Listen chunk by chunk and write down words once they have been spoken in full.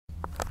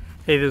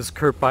Hey, this is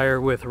Kurt Beyer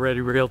with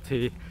Ready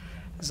Realty.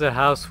 This is a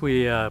house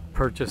we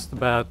purchased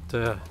about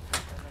 3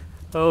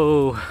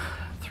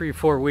 or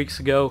 4 weeks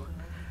ago.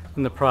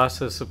 In the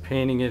process of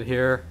painting it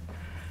here.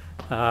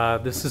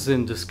 This is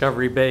in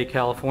Discovery Bay,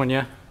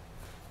 California.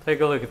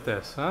 Take a look at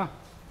this, huh?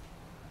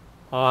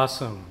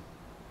 Awesome,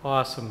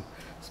 awesome.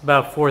 It's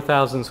about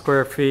 4,000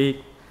 square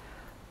feet,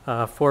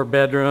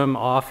 4-bedroom,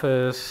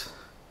 office,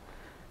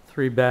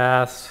 3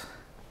 baths.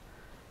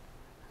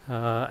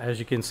 As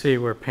you can see,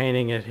 we're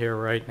painting it here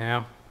right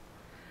now.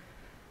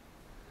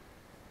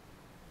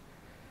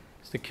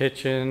 It's the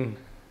kitchen,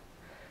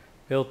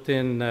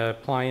 built-in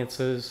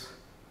appliances,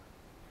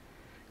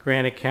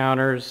 granite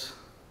counters.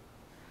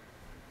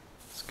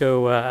 Let's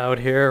go out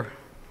here.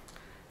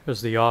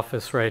 There's the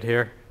office right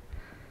here.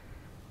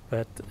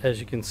 But as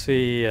you can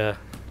see,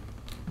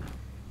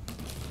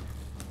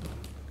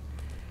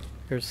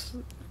 here's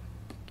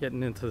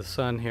getting into the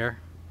sun here.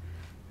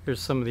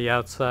 Here's some of the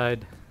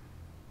outside.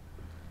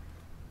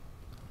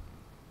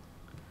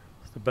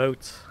 The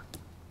boats.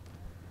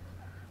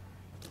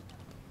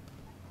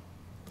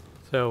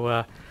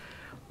 So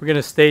we're going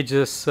to stage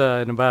this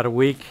in about a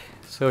week,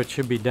 so it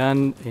should be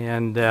done,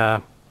 and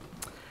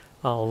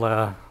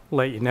I'll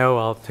let you know.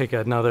 I'll take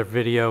another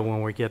video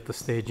when we get the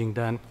staging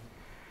done.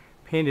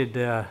 Painted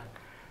the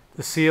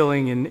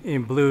ceiling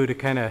in blue to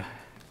kind of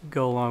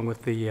go along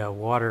with the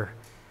water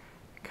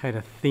kind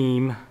of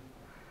theme,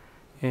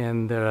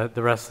 and the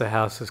rest of the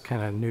house is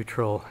kind of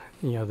neutral,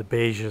 you know, the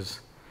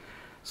beiges.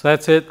 So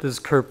that's it. This is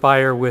Kurt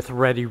Beyer with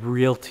Ready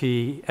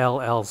Realty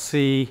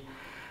LLC.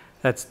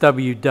 That's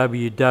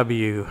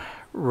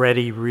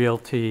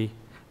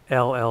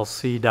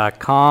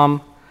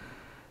www.readyrealtyllc.com.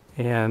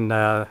 And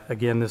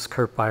again, this is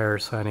Kurt Beyer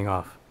signing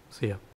off. See ya.